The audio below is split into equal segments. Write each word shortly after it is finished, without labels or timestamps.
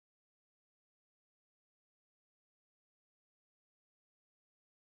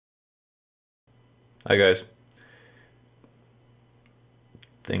Hi guys.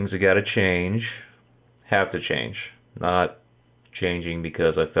 Things have got to change. Have to change. Not changing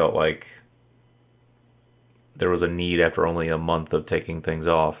because I felt like there was a need after only a month of taking things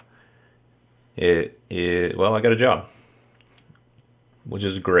off. Well, I got a job, which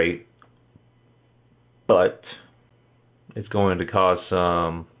is great, but it's going to cause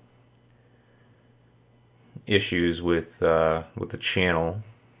some issues with the channel.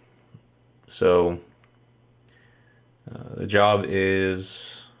 So the job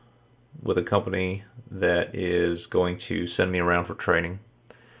is with a company that is going to send me around for training.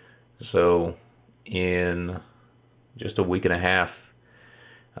 So in just a week and a half,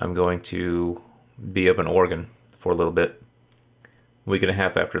 I'm going to be up in Oregon for a little bit. A week and a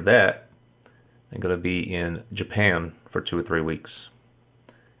half after that, I'm going to be in Japan for 2 or 3 weeks.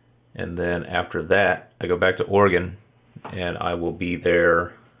 And then after that, I go back to Oregon and I will be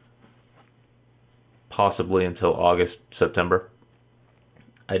there possibly until August, September.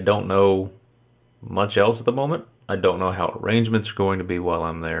 I don't know much else at the moment. I don't know how arrangements are going to be while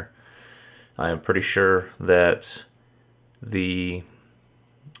I'm there. I am pretty sure that I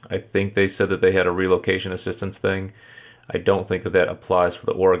think they said that they had a relocation assistance thing. I don't think that that applies for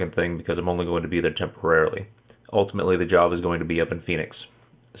the Oregon thing because I'm only going to be there temporarily. Ultimately, the job is going to be up in Phoenix.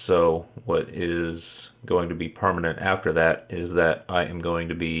 So what is going to be permanent after that is that I am going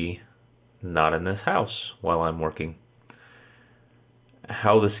to be not in this house while I'm working.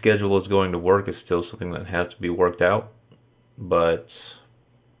 How the schedule is going to work is still something that has to be worked out, but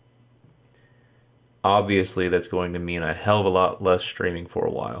obviously that's going to mean a hell of a lot less streaming for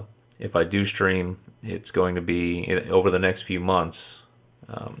a while. If I do stream, it's going to be over the next few months.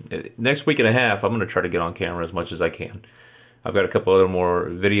 Next week and a half, I'm going to try to get on camera as much as I can. I've got a couple other more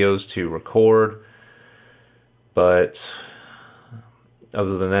videos to record, but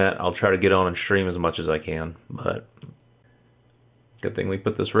other than that, I'll try to get on and stream as much as I can. But good thing we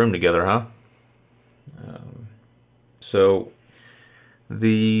put this room together, huh? So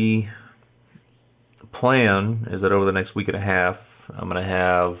the plan is that over the next week and a half, I'm going to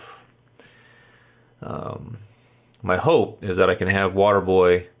have, my hope is that I can have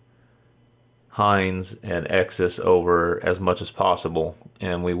Waterboy, Hines, and Exis over as much as possible,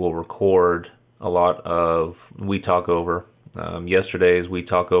 and we will record a lot of We Talk Over. Yesterday's We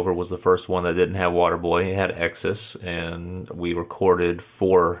Talk Over was the first one that didn't have Waterboy. It had Exis, and we recorded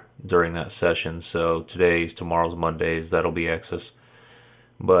 4 during that session. So tomorrow's, Monday's, that'll be Exis.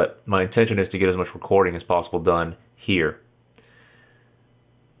 But my intention is to get as much recording as possible done here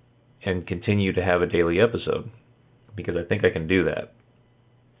and continue to have a daily episode because I think I can do that.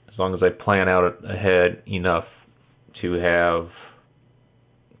 As long as I plan out ahead enough to have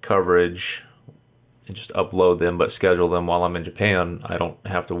coverage and just upload them, but schedule them while I'm in Japan, I don't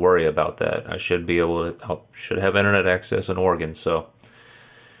have to worry about that. I should be able to, should have internet access in Oregon, so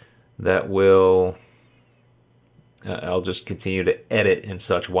that will, I'll just continue to edit and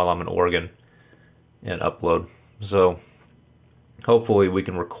such while I'm in Oregon and upload. So hopefully we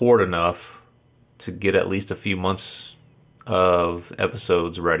can record enough to get at least a few months of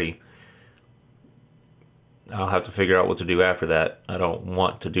episodes ready. I'll have to figure out what to do after that. I don't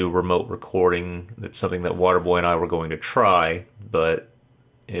want to do remote recording. It's something that Waterboy and I were going to try, but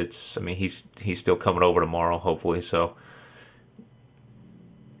it's, I mean, he's still coming over tomorrow, hopefully, so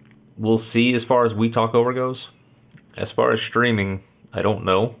we'll see as far as We Talk Over goes. As far as streaming, I don't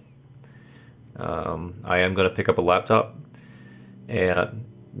know. I am going to pick up a laptop, and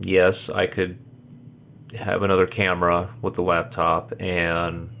yes, I could have another camera with the laptop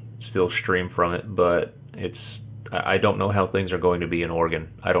and still stream from it, but I don't know how things are going to be in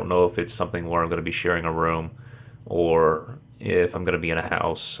Oregon. I don't know if it's something where I'm going to be sharing a room or if I'm going to be in a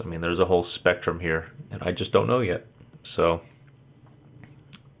house. I mean, there's a whole spectrum here, and I just don't know yet. So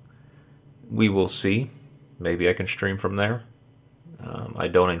we will see. Maybe I can stream from there. I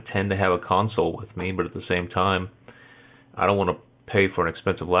don't intend to have a console with me, but at the same time, I don't want to pay for an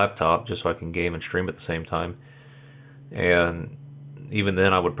expensive laptop just so I can game and stream at the same time. And even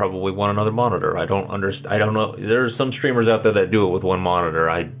then, I would probably want another monitor. I don't know. There's some streamers out there that do it with one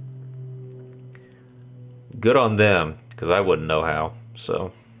monitor. Good on them, because I wouldn't know how.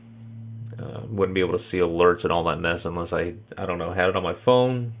 So wouldn't be able to see alerts and all that mess unless I don't know, had it on my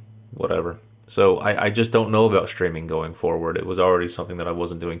phone, whatever. So I just don't know about streaming going forward. It was already something that I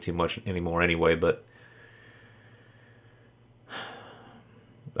wasn't doing too much anymore anyway, but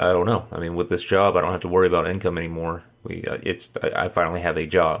I don't know. I mean, with this job, I don't have to worry about income anymore. I finally have a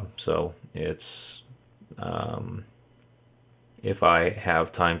job, so it's if I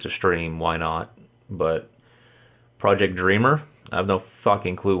have time to stream, why not? But Project Dreamer, I have no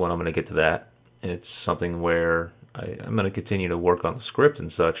fucking clue when I'm going to get to that. It's something where I'm going to continue to work on the script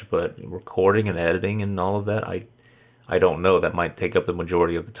and such, but recording and editing and all of that, I don't know. That might take up the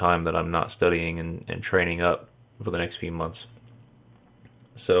majority of the time that I'm not studying and training up for the next few months.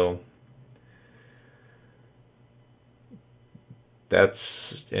 So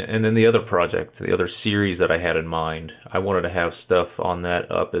and then the other project, the other series that I had in mind, I wanted to have stuff on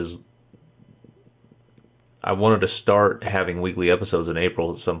that up as I wanted to start having weekly episodes in April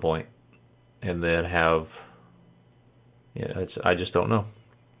at some point, and then have, yeah, I just don't know.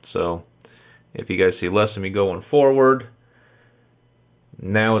 So if you guys see less of me going forward,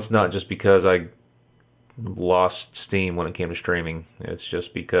 now it's not just because I lost steam when it came to streaming. It's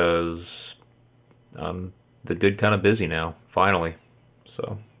just because I'm the good kind of busy now, finally.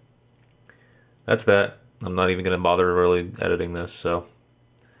 So that's that. I'm not even going to bother really editing this, so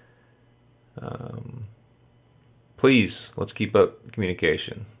please, let's keep up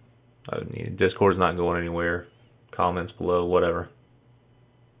communication. Discord's not going anywhere. Comments below, whatever.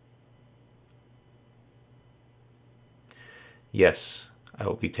 Yes, I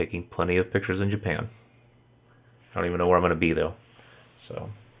will be taking plenty of pictures in Japan. I don't even know where I'm going to be, though. So,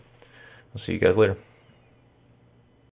 I'll see you guys later.